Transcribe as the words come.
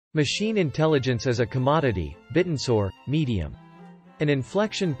Machine intelligence as a commodity, Bittensor, medium. An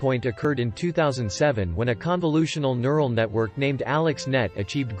inflection point occurred in 2007 when a convolutional neural network named AlexNet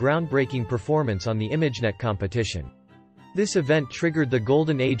achieved groundbreaking performance on the ImageNet competition. This event triggered the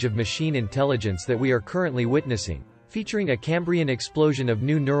golden age of machine intelligence that we are currently witnessing, featuring a Cambrian explosion of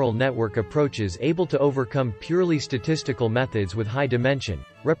new neural network approaches able to overcome purely statistical methods with high-dimension,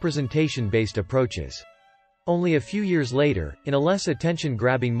 representation-based approaches. Only a few years later, in a less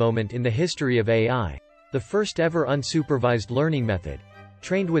attention-grabbing moment in the history of AI, the first-ever unsupervised learning method,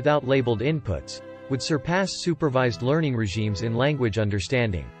 trained without labeled inputs, would surpass supervised learning regimes in language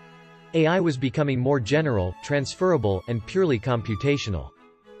understanding. AI was becoming more general, transferable, and purely computational.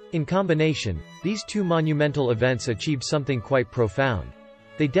 In combination, these two monumental events achieved something quite profound.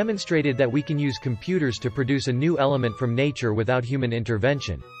 They demonstrated that we can use computers to produce a new element from nature without human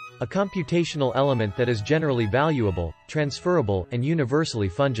intervention, a computational element that is generally valuable, transferable, and universally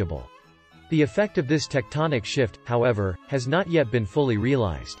fungible. The effect of this tectonic shift, however, has not yet been fully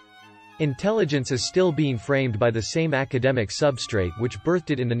realized. Intelligence is still being framed by the same academic substrate which birthed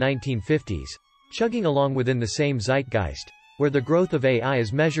it in the 1950s, chugging along within the same zeitgeist, where the growth of AI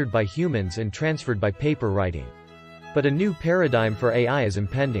is measured by humans and transferred by paper writing. But a new paradigm for AI is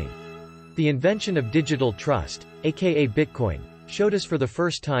impending. The invention of digital trust, aka Bitcoin, showed us for the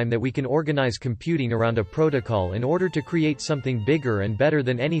first time that we can organize computing around a protocol in order to create something bigger and better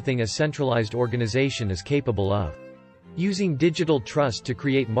than anything a centralized organization is capable of. Using digital trust to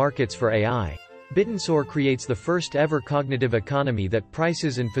create markets for AI, Bittensor creates the first-ever cognitive economy that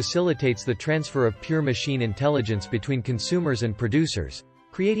prices and facilitates the transfer of pure machine intelligence between consumers and producers,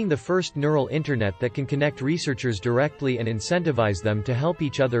 creating the first neural internet that can connect researchers directly and incentivize them to help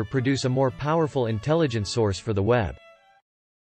each other produce a more powerful intelligence source for the web.